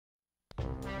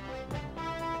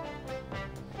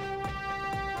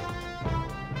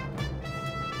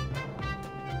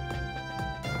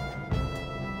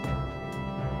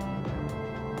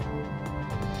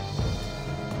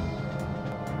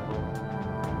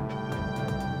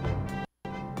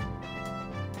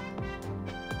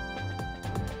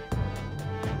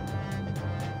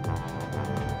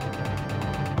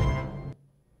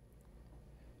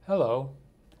Hello,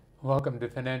 welcome to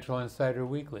Financial Insider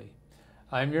Weekly.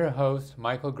 I'm your host,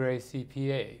 Michael Gray,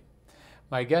 CPA.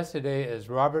 My guest today is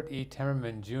Robert E.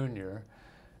 Timmerman Jr.,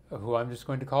 who I'm just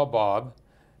going to call Bob.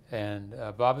 And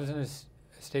Bob is an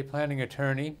estate planning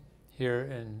attorney here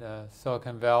in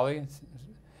Silicon Valley.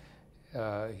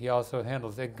 He also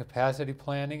handles incapacity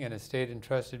planning and estate and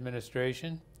trust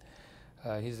administration.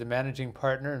 He's the managing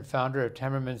partner and founder of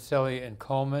Timmerman, Selly &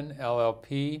 Coleman,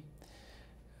 LLP,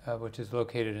 which is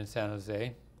located in San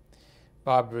Jose.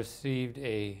 Bob received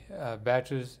a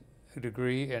bachelor's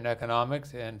degree in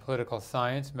economics and political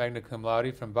science, magna cum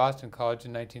laude, from Boston College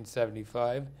in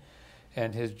 1975,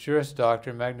 and his Juris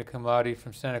Doctor, magna cum laude,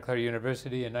 from Santa Clara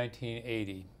University in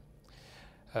 1980.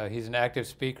 He's an active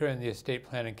speaker in the estate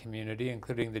planning community,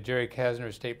 including the Jerry Kasner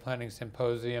Estate Planning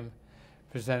Symposium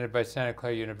presented by Santa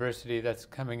Clara University. That's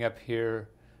coming up here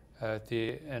at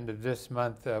the end of this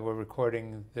month. We're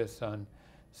recording this on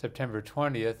September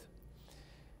 20th.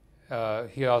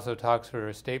 He also talks for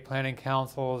estate planning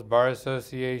councils, bar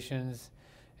associations,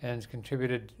 and has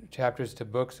contributed chapters to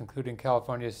books, including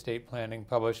California Estate Planning,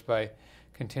 published by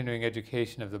Continuing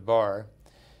Education of the Bar.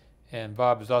 And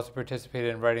Bob has also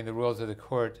participated in writing the rules of the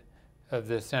court of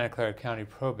the Santa Clara County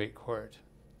Probate Court.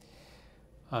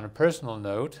 On a personal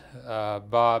note,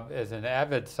 Bob is an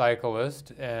avid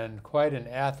cyclist and quite an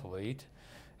athlete.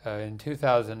 In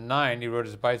 2009, he rode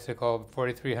his bicycle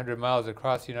 4,300 miles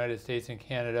across the United States and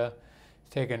Canada. He's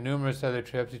taken numerous other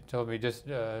trips. He told me he just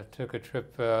took a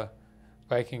trip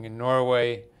biking in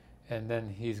Norway, and then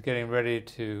he's getting ready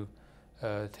to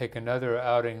take another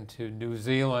outing to New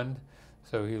Zealand.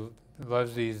 So he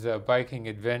loves these biking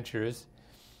adventures.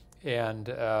 And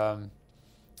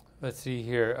let's see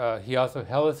here. He also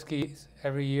heli-skis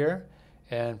every year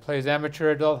and plays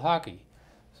amateur adult hockey.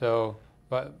 So,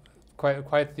 but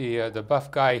quite the buff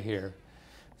guy here.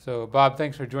 So, Bob,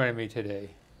 thanks for joining me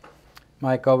today.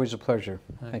 Mike, always a pleasure.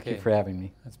 Okay. Thank you for having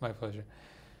me. That's my pleasure.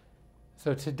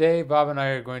 So today, Bob and I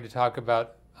are going to talk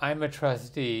about I'm a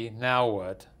trustee, now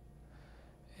what?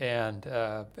 And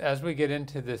as we get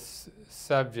into this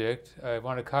subject, I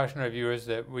want to caution our viewers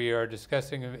that we are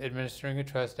discussing administering a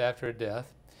trust after a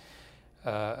death.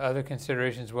 Other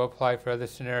considerations will apply for other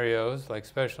scenarios, like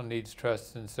special needs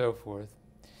trusts and so forth.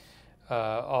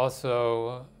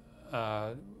 Also,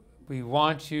 we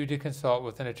want you to consult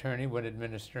with an attorney when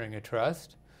administering a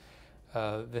trust.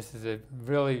 This is a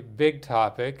really big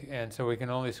topic, and so we can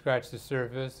only scratch the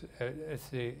surface.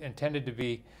 It's intended to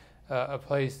be a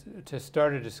place to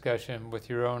start a discussion with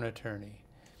your own attorney.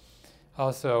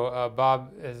 Also,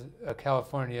 Bob is a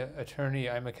California attorney.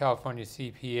 I'm a California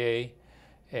CPA,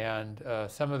 and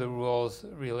some of the rules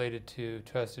related to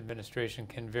trust administration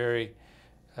can vary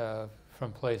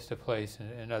from place to place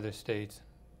in other states.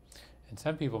 And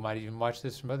some people might even watch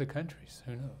this from other countries.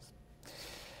 Who knows?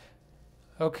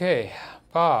 Okay,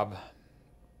 Bob.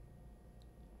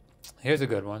 Here's a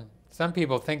good one. Some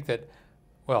people think that,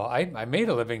 well, I made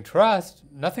a living trust.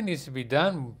 Nothing needs to be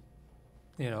done,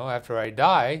 after I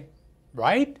die,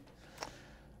 right?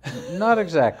 Not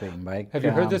exactly, Mike. Have you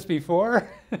heard this before?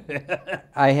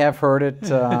 I have heard it,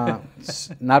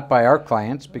 not by our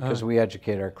clients, because we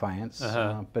educate our clients,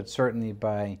 but certainly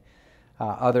by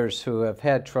others who have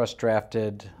had trust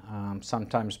drafted,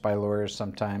 sometimes by lawyers,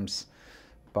 sometimes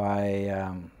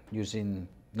by using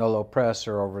Nolo Press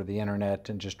or over the internet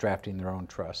and just drafting their own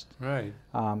trust. Right.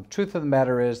 Truth of the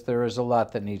matter is there is a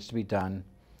lot that needs to be done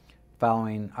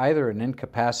following either an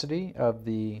incapacity of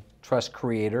the trust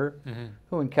creator,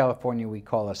 who in California we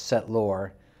call a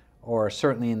settlor, or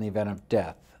certainly in the event of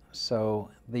death. So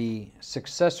the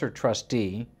successor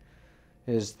trustee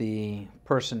is the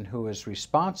person who is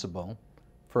responsible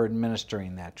for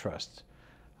administering that trust.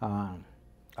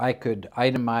 I could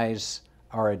itemize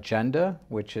our agenda,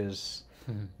 which is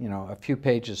a few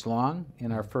pages long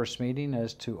in our first meeting,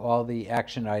 as to all the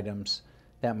action items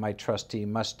that my trustee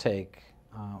must take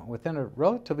within a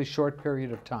relatively short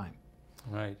period of time.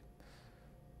 Right.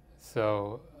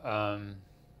 So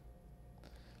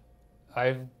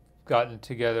I've gotten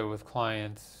together with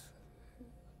clients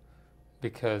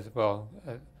because, well,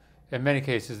 in many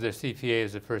cases their CPA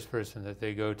is the first person that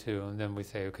they go to, and then we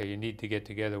say, okay, you need to get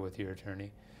together with your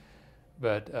attorney.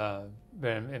 But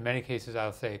in many cases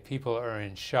I'll say people are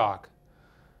in shock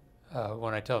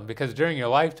when I tell them, because during your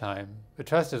lifetime, the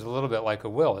trust is a little bit like a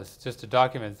will. It's just a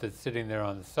document that's sitting there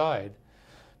on the side.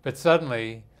 But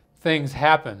suddenly things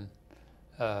happen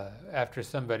after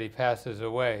somebody passes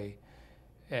away,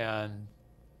 and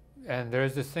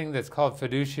there's this thing that's called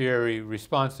fiduciary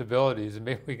responsibilities, and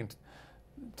maybe we can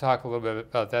talk a little bit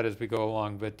about that as we go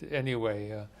along. But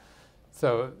anyway,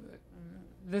 so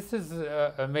this is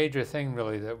a major thing,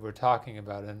 really, that we're talking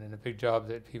about, and a big job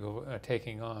that people are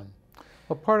taking on.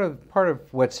 Well, part of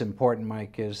what's important,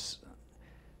 Mike, is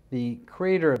the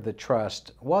creator of the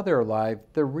trust, while they're alive,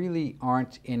 there really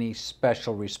aren't any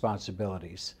special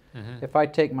responsibilities. If I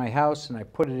take my house and I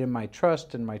put it in my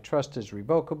trust and my trust is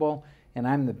revocable and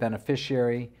I'm the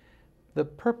beneficiary, the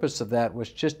purpose of that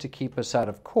was just to keep us out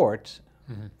of court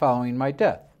following my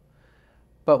death.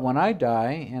 But when I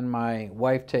die and my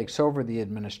wife takes over the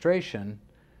administration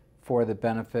for the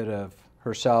benefit of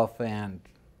herself and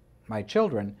my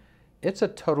children, it's a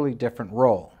totally different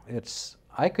role.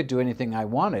 I could do anything I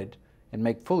wanted and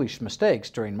make foolish mistakes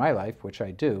during my life, which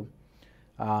I do,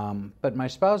 but my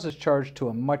spouse is charged to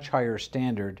a much higher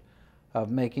standard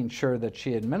of making sure that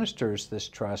she administers this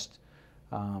trust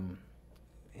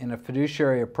in a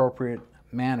fiduciary appropriate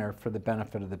manner for the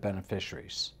benefit of the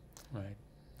beneficiaries. Right.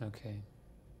 Okay.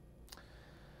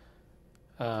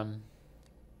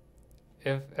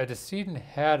 If a decedent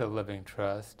had a living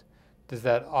trust, does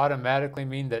that automatically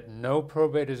mean that no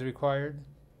probate is required?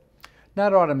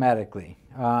 Not automatically.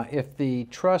 If the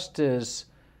trust is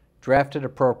drafted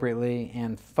appropriately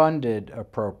and funded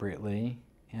appropriately,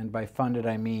 and by funded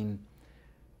I mean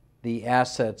the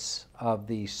assets of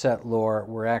the settlor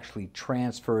were actually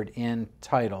transferred in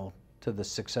title to the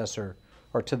successor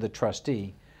or to the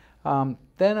trustee,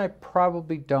 then I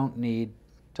probably don't need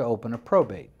to open a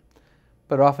probate.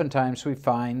 But oftentimes we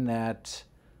find that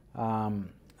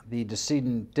the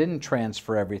decedent didn't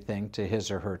transfer everything to his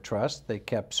or her trust. They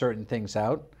kept certain things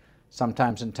out,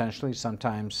 sometimes intentionally,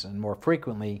 sometimes and more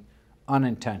frequently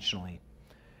unintentionally.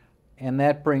 And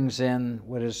that brings in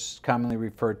what is commonly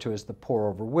referred to as the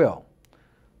pour-over will.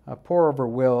 A pour-over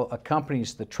will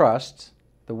accompanies the trust.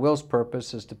 The will's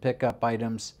purpose is to pick up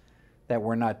items that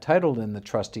were not titled in the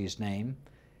trustee's name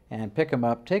and pick them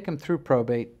up, take them through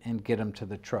probate, and get them to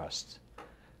the trust.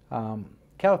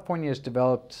 California has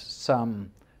developed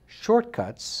some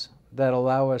shortcuts that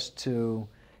allow us to,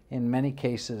 in many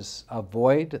cases,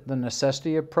 avoid the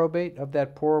necessity of probate of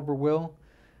that pour-over will,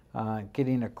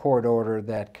 getting a court order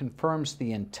that confirms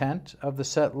the intent of the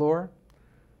settlor,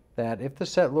 that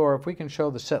if we can show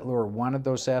the settlor wanted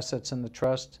those assets in the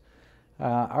trust,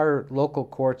 our local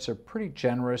courts are pretty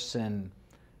generous in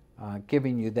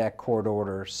giving you that court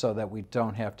order so that we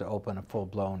don't have to open a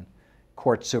full-blown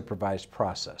court-supervised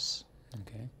process.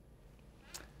 Okay.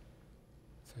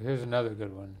 So here's another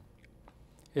good one.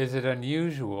 Is it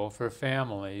unusual for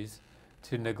families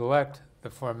to neglect the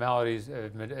formalities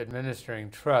of administering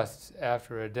trusts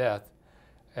after a death,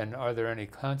 and are there any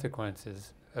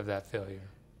consequences of that failure?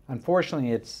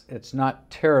 Unfortunately, it's not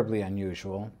terribly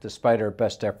unusual, despite our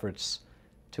best efforts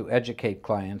to educate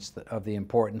clients of the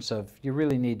importance of you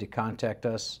really need to contact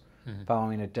us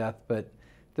following a death. But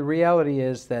the reality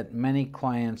is that many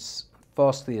clients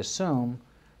falsely assume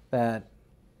that,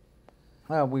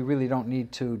 well, we really don't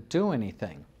need to do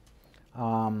anything.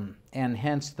 And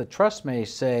hence the trust may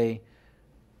say,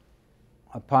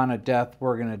 upon a death,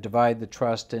 we're going to divide the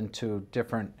trust into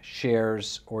different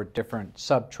shares or different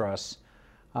sub-trusts.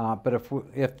 But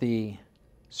if the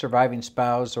surviving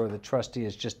spouse or the trustee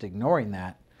is just ignoring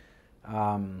that,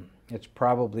 it's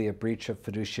probably a breach of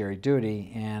fiduciary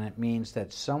duty, and it means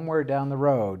that somewhere down the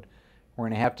road, we're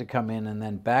going to have to come in and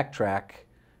then backtrack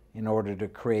in order to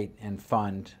create and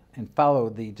fund and follow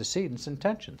the decedent's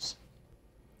intentions.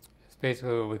 It's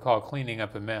basically what we call cleaning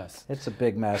up a mess. It's a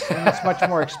big mess, and it's much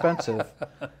more expensive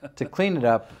to clean it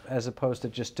up as opposed to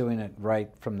just doing it right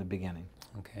from the beginning.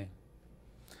 Okay.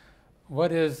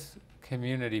 What is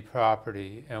community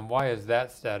property, and why is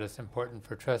that status important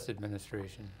for trust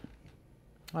administration?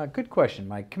 Good question,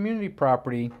 Mike. Community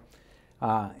property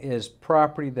is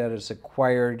property that is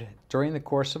acquired during the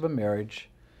course of a marriage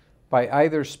by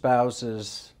either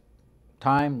spouse's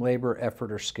time, labor,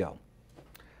 effort, or skill.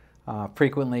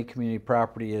 Frequently, community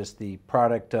property is the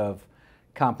product of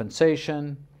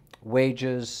compensation,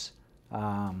 wages,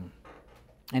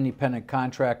 independent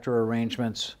contractor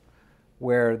arrangements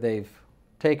where they've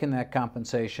taken that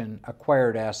compensation,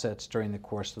 acquired assets during the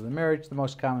course of the marriage, the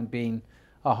most common being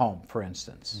a home, for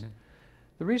instance.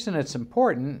 The reason it's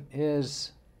important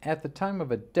is at the time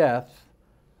of a death,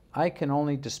 I can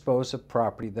only dispose of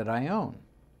property that I own.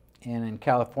 And in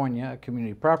California, a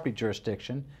community property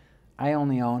jurisdiction, I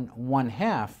only own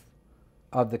 1/2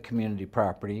 of the community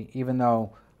property, even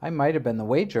though I might have been the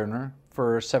wage earner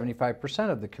for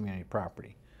 75% of the community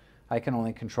property. I can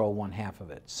only control 1/2 of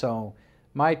it. So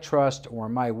my trust or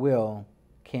my will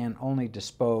can only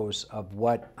dispose of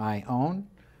what I own,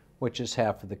 which is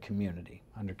half of the community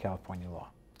under California law.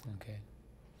 Okay.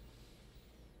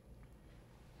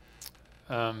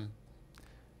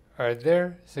 Are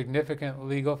there significant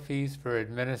legal fees for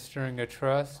administering a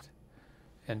trust?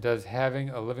 And does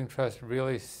having a living trust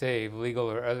really save legal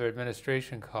or other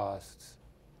administration costs?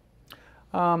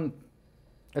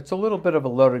 It's a little bit of a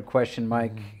loaded question,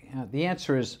 Mike. The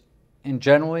answer is,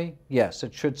 generally, yes,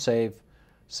 it should save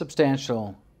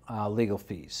substantial legal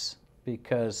fees,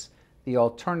 because the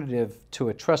alternative to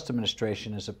a trust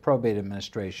administration is a probate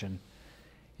administration.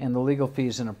 And the legal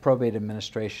fees in a probate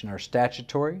administration are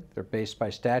statutory, they're based by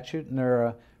statute, and they're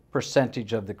a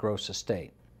percentage of the gross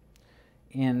estate.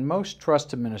 In most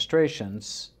trust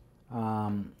administrations,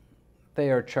 they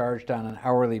are charged on an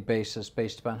hourly basis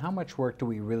based upon how much work do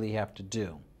we really have to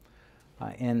do.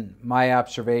 In my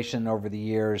observation over the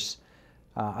years,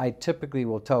 I typically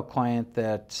will tell client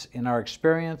that in our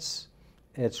experience,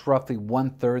 it's roughly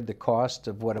 1/3 the cost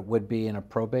of what it would be in a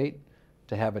probate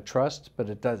to have a trust, but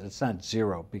it's not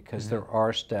zero, because there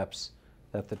are steps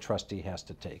that the trustee has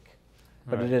to take.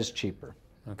 But Right. it is cheaper.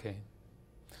 Okay.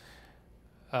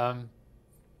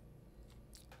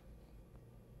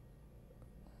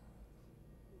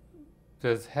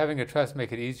 Does having a trust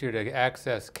make it easier to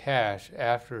access cash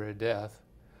after a death,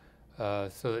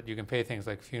 so that you can pay things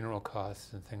like funeral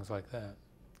costs and things like that?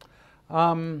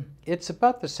 It's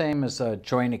about the same as a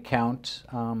joint account.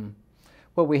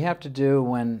 What we have to do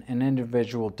when an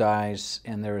individual dies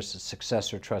and there is a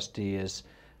successor trustee is,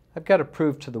 I've got to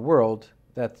prove to the world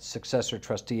that the successor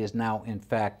trustee is now in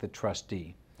fact the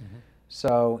trustee.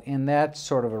 So in that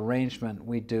sort of arrangement,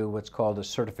 we do what's called a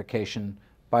certification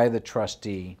by the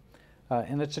trustee,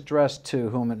 and it's addressed to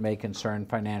whom it may concern,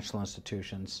 financial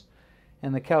institutions.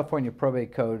 And the California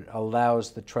Probate Code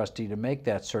allows the trustee to make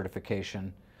that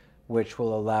certification, which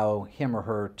will allow him or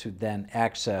her to then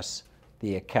access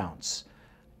the accounts,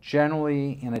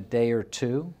 generally in a day or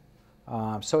two.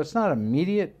 So it's not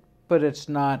immediate, but it's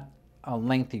not a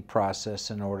lengthy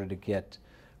process in order to get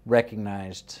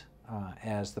recognized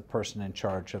as the person in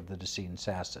charge of the decedent's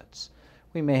assets.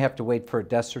 We may have to wait for a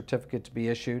death certificate to be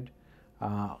issued,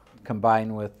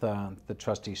 combined with the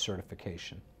trustee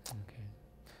certification. Okay.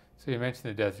 So you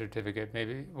mentioned the death certificate.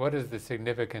 Maybe what is the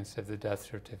significance of the death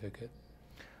certificate?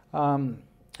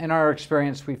 In our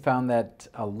experience, we found that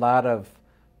a lot of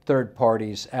third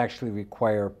parties actually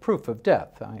require proof of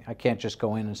death. I can't just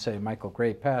go in and say, Michael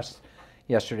Gray passed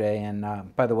yesterday,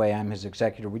 and by the way, I'm his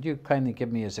executor. Would you kindly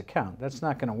give me his account? That's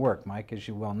not going to work, Mike, as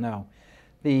you well know.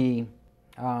 The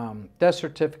death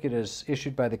certificate is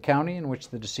issued by the county in which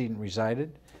the decedent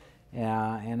resided,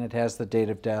 and it has the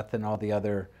date of death and all the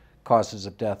other causes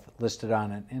of death listed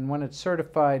on it. And when it's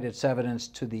certified, it's evidence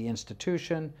to the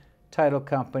institution, title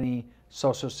company,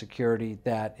 Social Security,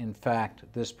 that in fact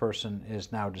this person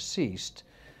is now deceased.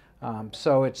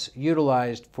 So it's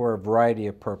utilized for a variety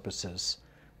of purposes: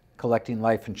 collecting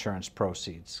life insurance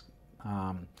proceeds,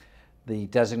 the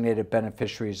designated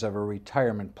beneficiaries of a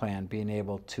retirement plan being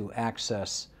able to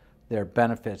access their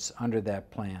benefits under that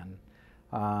plan.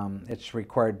 It's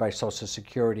required by Social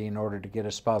Security in order to get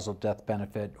a spousal death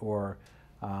benefit or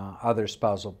other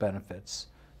spousal benefits.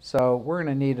 So we're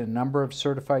going to need a number of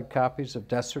certified copies of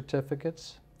death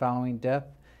certificates following death.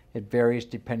 It varies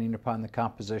depending upon the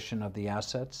composition of the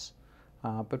assets,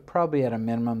 but probably at a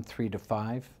minimum 3 to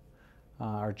 5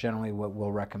 are generally what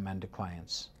we'll recommend to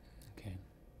clients. Okay.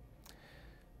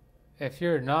 If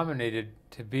you're nominated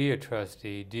to be a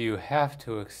trustee, do you have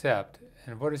to accept?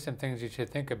 And what are some things you should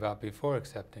think about before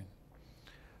accepting?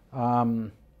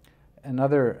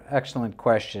 Another excellent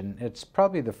question. It's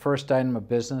probably the first item of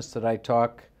business that I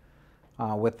talk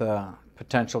with a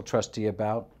potential trustee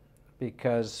about,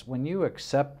 because when you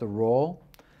accept the role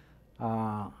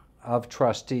of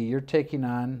trustee, you're taking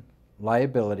on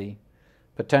liability,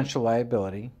 potential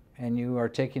liability, and you are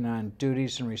taking on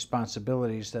duties and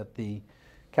responsibilities that the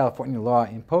California law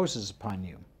imposes upon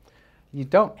you. You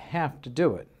don't have to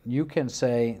do it. You can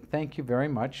say, thank you very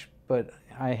much, but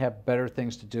I have better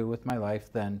things to do with my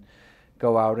life than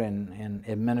go out and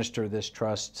administer this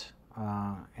trust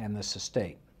and this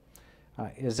estate.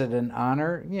 Is it an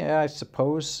honor? Yeah, I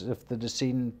suppose if the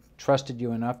decedent trusted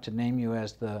you enough to name you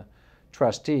as the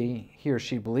trustee, he or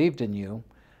she believed in you,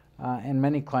 and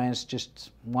many clients just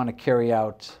want to carry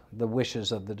out the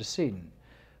wishes of the decedent.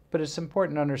 But it's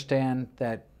important to understand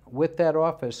that with that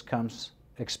office comes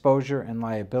exposure and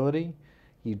liability.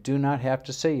 You do not have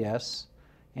to say yes.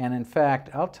 And in fact,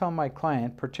 I'll tell my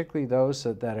client, particularly those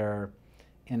that are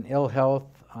in ill health,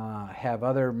 have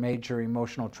other major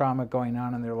emotional trauma going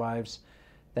on in their lives,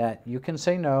 that you can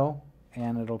say no,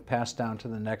 and it'll pass down to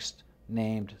the next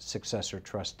named successor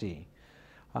trustee.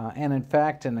 And in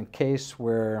fact, in a case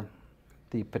where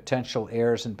the potential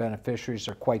heirs and beneficiaries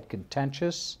are quite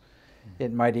contentious,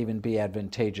 It might even be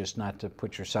advantageous not to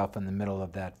put yourself in the middle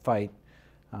of that fight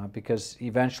because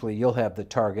eventually you'll have the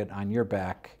target on your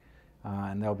back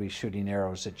and they'll be shooting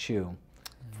arrows at you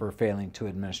for failing to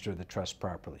administer the trust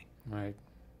properly. Right.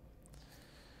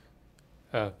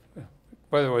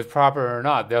 Whether it was proper or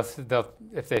not, they'll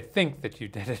if they think that you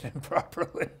did it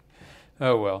improperly.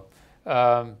 Oh well.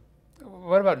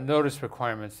 What about notice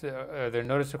requirements? Are there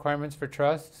notice requirements for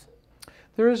trusts?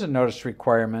 There is a notice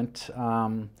requirement.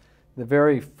 The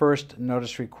very first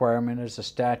notice requirement is a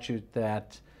statute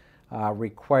that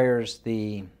requires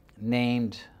the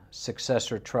named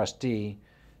successor trustee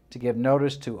to give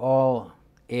notice to all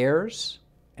heirs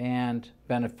and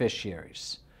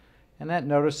beneficiaries. And that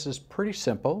notice is pretty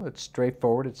simple. It's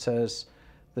straightforward. It says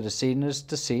the decedent is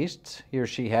deceased. He or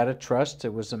she had a trust.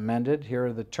 It was amended. Here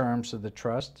are the terms of the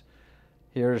trust.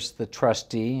 Here's the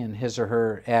trustee and his or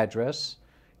her address.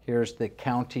 Here's the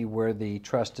county where the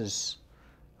trust is,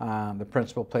 the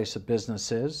principal place of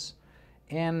business is.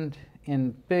 And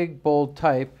in big, bold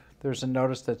type, there's a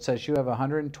notice that says you have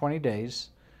 120 days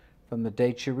from the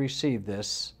date you receive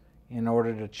this in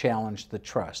order to challenge the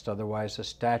trust. Otherwise, a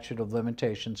statute of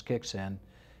limitations kicks in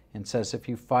and says if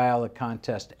you file a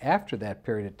contest after that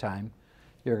period of time,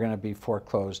 you're going to be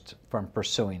foreclosed from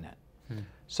pursuing it.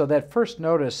 So that first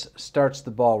notice starts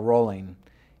the ball rolling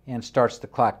and starts the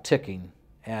clock ticking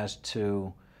as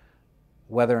to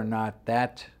whether or not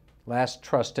that last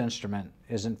trust instrument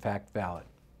is in fact valid.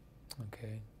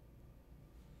 Okay.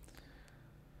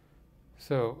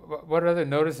 So what other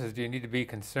notices do you need to be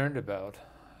concerned about?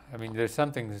 I mean, there's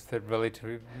some things that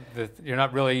that you're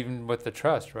not really even with the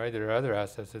trust, right? There are other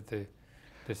assets that the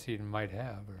decedent might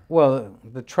have. Well,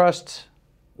 the trust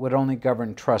would only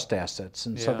govern trust assets,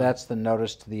 and so that's the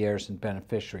notice to the heirs and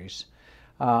beneficiaries.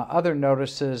 Other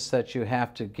notices that you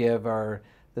have to give are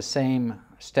the same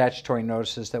statutory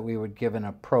notices that we would give in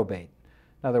a probate.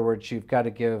 In other words, you've got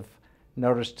to give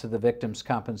notice to the Victims'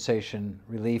 Compensation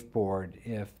Relief Board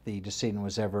if the decedent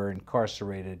was ever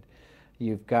incarcerated.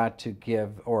 You've got to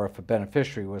give, or if a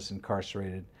beneficiary was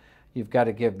incarcerated, you've got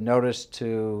to give notice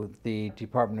to the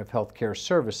Department of Health Care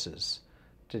Services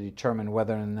to determine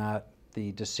whether or not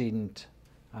the decedent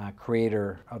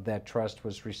creator of that trust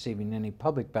was receiving any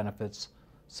public benefits,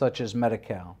 such as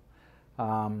Medi-Cal.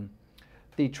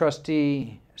 The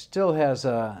trustee still has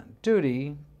a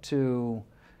duty to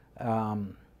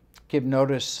give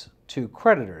notice to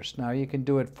creditors. Now, you can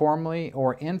do it formally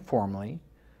or informally,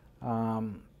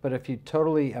 but if you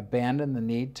totally abandon the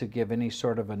need to give any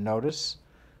sort of a notice,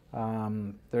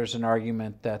 there's an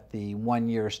argument that the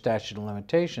 1-year statute of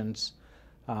limitations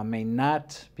may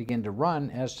not begin to run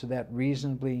as to that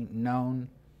reasonably known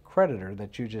creditor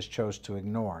that you just chose to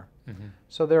ignore.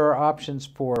 So there are options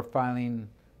for filing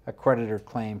a creditor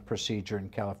claim procedure in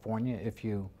California if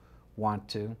you want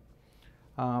to.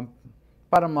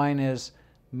 Bottom line is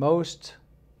most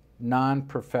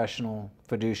non-professional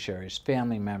fiduciaries,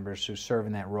 family members who serve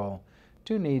in that role,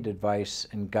 do need advice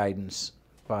and guidance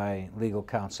by legal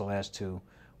counsel as to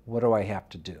what do I have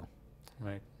to do.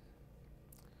 Right.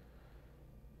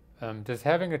 Does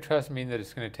having a trust mean that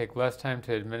it's going to take less time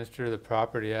to administer the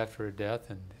property after a death,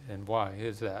 and why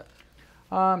is that?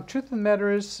 Truth of the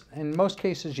matter is, in most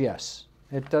cases, yes.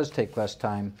 It does take less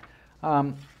time.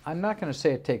 I'm not going to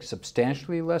say it takes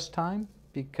substantially less time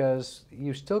because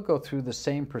you still go through the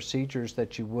same procedures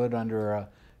that you would under a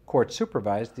court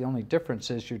supervised. The only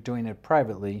difference is you're doing it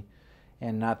privately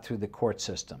and not through the court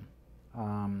system.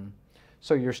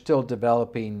 So you're still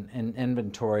developing an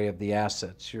inventory of the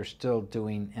assets. You're still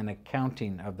doing an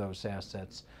accounting of those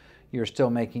assets. You're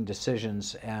still making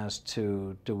decisions as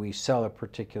to do we sell a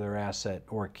particular asset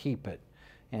or keep it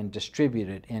and distribute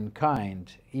it in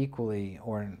kind, equally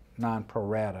or non-pro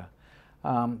rata.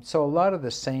 So a lot of the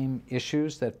same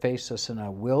issues that face us in a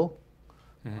will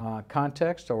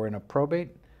context or in a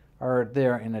probate are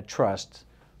there in a trust.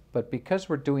 But because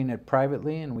we're doing it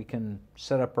privately and we can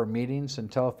set up our meetings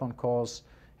and telephone calls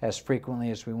as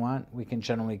frequently as we want, we can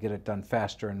generally get it done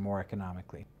faster and more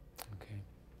economically. Okay.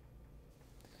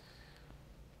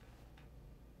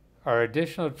 Are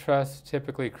additional trusts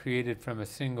typically created from a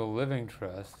single living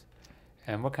trust,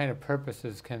 and what kind of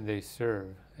purposes can they serve,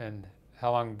 and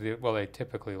how long will they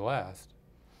typically last?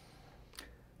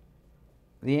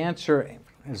 The answer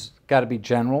has got to be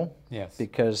general, yes,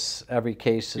 because every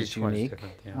case is unique.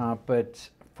 Yeah. But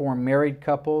for married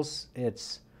couples,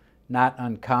 it's not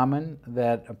uncommon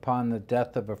that upon the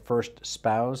death of a first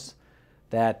spouse,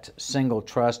 that single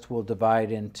trust will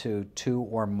divide into 2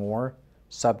 or more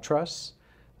subtrusts.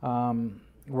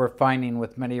 We're finding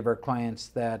with many of our clients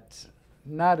that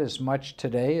not as much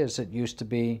today as it used to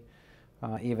be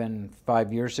even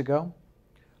 5 years ago.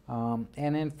 And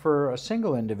then for a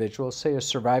single individual, say a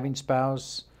surviving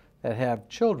spouse that have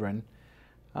children,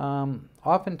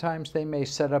 oftentimes they may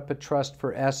set up a trust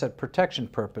for asset protection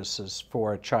purposes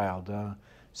for a child,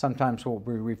 sometimes what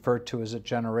we refer to as a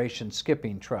generation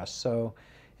skipping trust. So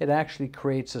it actually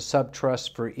creates a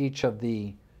subtrust for each of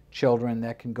the children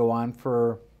that can go on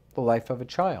for the life of a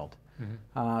child.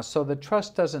 So the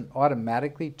trust doesn't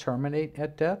automatically terminate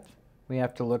at death. We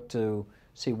have to look to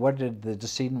see, what did the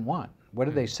decedent want? What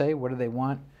do they say? What do they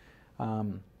want?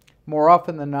 More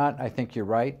often than not, I think you're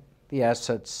right.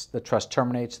 The trust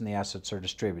terminates and the assets are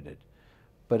distributed.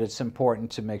 But it's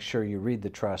important to make sure you read the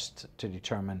trust to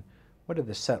determine, what did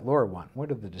the settlor want? What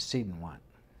did the decedent want?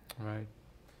 Right.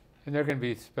 And there can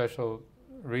be special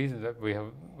reasons that we have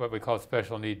what we call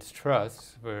special needs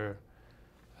trusts, where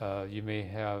you may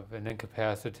have an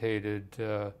incapacitated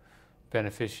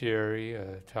beneficiary,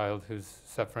 a child who's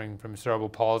suffering from cerebral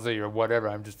palsy or whatever.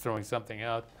 I'm just throwing something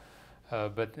out.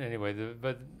 But anyway,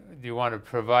 but you want to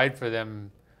provide for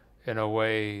them in a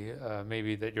way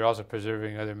maybe that you're also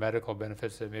preserving other medical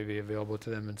benefits that may be available to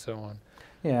them and so on.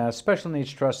 Yeah, a special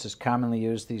needs trust is commonly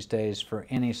used these days for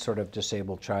any sort of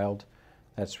disabled child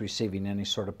that's receiving any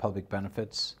sort of public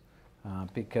benefits,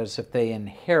 because if they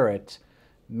inherit,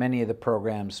 many of the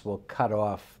programs will cut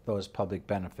off those public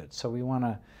benefits. So we want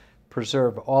to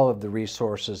preserve all of the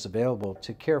resources available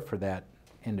to care for that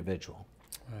individual.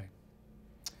 Right.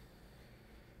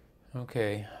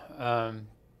 Okay.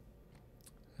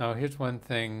 Now here's one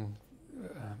thing.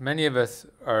 Many of us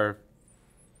are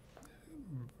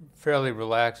fairly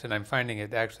relaxed, and I'm finding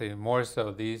it actually more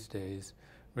so these days,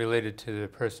 related to the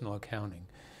personal accounting.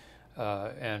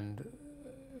 And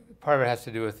part of it has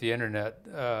to do with the internet,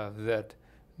 that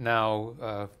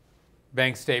now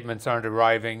bank statements aren't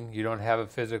arriving. You don't have a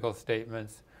physical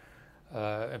statements.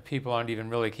 And people aren't even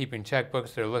really keeping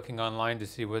checkbooks. They're looking online to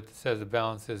see what says the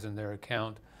balance is in their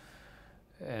account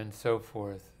and so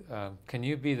forth. Can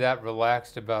you be that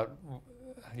relaxed about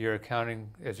your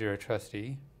accounting as you're a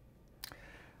trustee?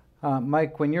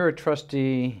 Mike, when you're a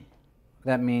trustee,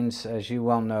 that means, as you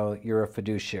well know, you're a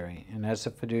fiduciary. And as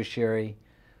a fiduciary,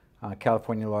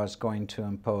 California law is going to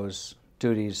impose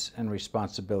duties and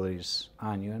responsibilities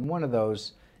on you. And one of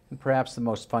those, and perhaps the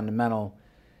most fundamental,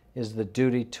 is the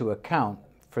duty to account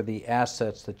for the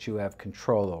assets that you have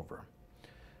control over.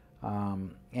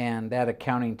 And that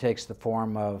accounting takes the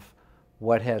form of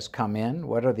what has come in,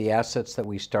 what are the assets that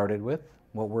we started with,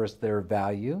 what was their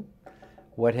value,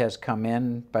 what has come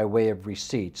in by way of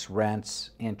receipts,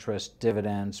 rents, interest,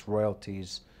 dividends,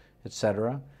 royalties,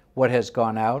 etc. What has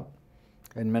gone out,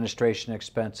 administration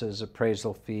expenses,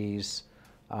 appraisal fees,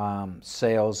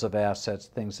 sales of assets,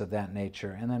 things of that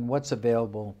nature, and then what's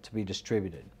available to be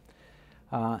distributed.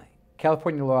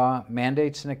 California law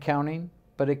mandates an accounting,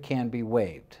 but it can be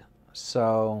waived.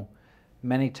 So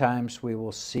many times we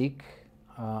will seek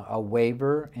a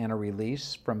waiver and a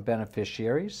release from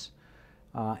beneficiaries.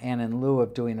 And in lieu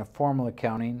of doing a formal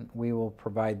accounting, we will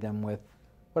provide them with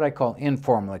what I call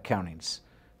informal accountings.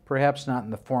 Perhaps not in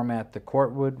the format the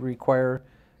court would require,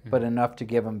 but enough to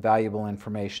give them valuable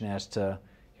information as to,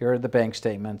 here are the bank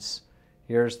statements,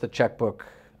 here's the checkbook,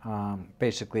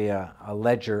 basically a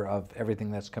ledger of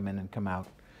everything that's come in and come out,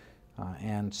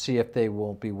 and see if they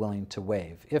will be willing to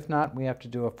waive. If not, we have to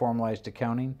do a formalized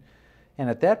accounting. And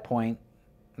at that point,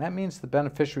 that means the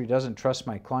beneficiary doesn't trust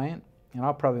my client, and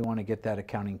I'll probably want to get that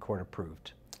accounting court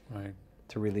approved, right,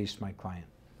 to release my client.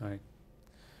 Right.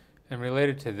 And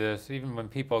related to this, even when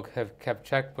people have kept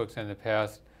checkbooks in the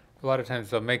past, a lot of times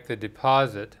they'll make the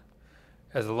deposit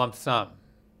as a lump sum.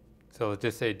 So let's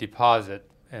just say deposit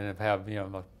and have,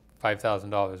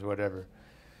 $5,000, whatever.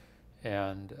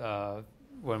 And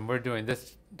when we're doing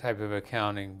this type of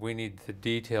accounting, we need the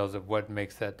details of what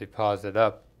makes that deposit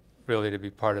up really to be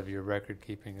part of your record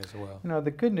keeping as well.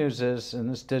 The good news is, in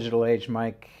this digital age,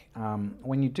 Mike,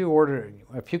 when you do order,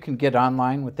 if you can get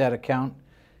online with that account,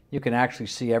 you can actually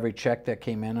see every check that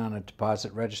came in on a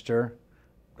deposit register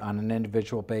on an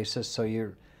individual basis.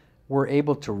 So we're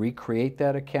able to recreate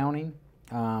that accounting.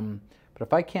 But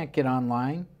if I can't get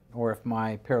online, or if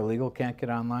my paralegal can't get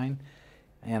online,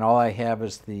 and all I have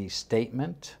is the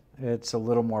statement, it's a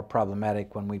little more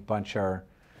problematic when we bunch our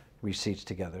receipts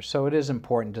together. So it is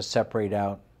important to separate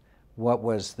out what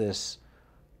was this,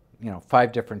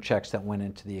 5 different checks that went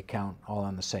into the account all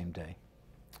on the same day.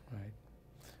 Right.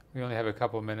 We only have a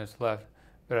couple of minutes left,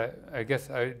 but I guess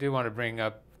I do want to bring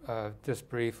up just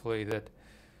briefly that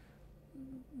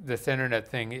this internet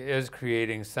thing is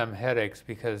creating some headaches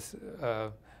because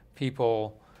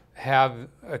people have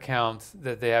accounts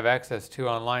that they have access to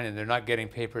online and they're not getting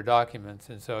paper documents,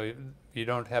 and so you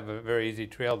don't have a very easy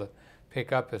trail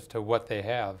pick up as to what they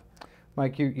have.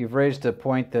 Mike, you've raised a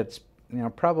point that's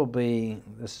probably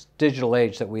this digital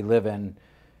age that we live in,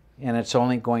 and it's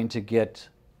only going to get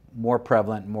more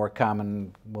prevalent, more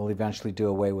common. We'll eventually do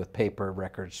away with paper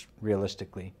records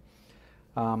realistically.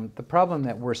 The problem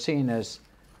that we're seeing is,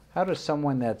 how does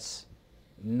someone that's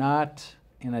not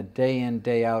in a day-in,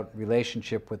 day-out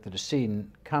relationship with the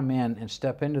decedent come in and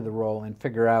step into the role and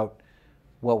figure out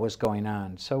what was going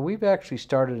on? So we've actually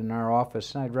started in our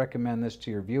office, and I'd recommend this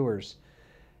to your viewers.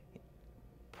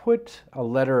 Put a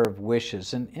letter of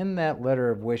wishes, and in that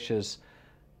letter of wishes,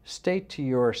 state to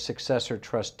your successor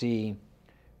trustee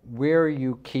where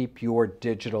you keep your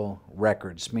digital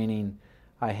records, meaning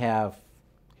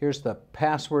here's the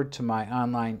password to my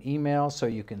online email so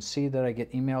you can see that I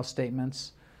get email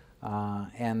statements,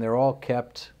 and they're all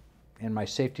kept in my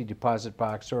safety deposit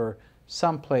box or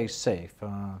someplace safe.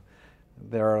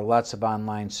 There are lots of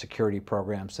online security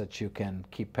programs that you can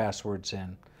keep passwords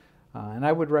in. And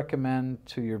I would recommend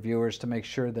to your viewers to make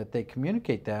sure that they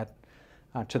communicate that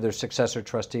to their successor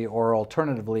trustee, or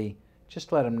alternatively,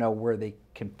 just let them know where they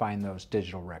can find those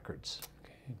digital records.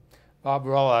 Okay. Bob,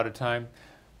 we're all out of time.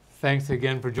 Thanks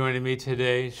again for joining me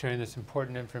today, sharing this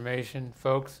important information.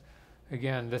 Folks,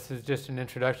 again, this is just an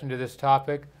introduction to this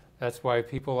topic. That's why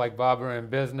people like Bob are in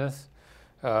business,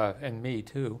 and me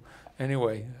too.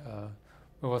 Anyway,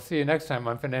 we'll see you next time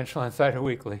on Financial Insider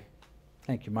Weekly.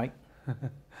 Thank you, Mike.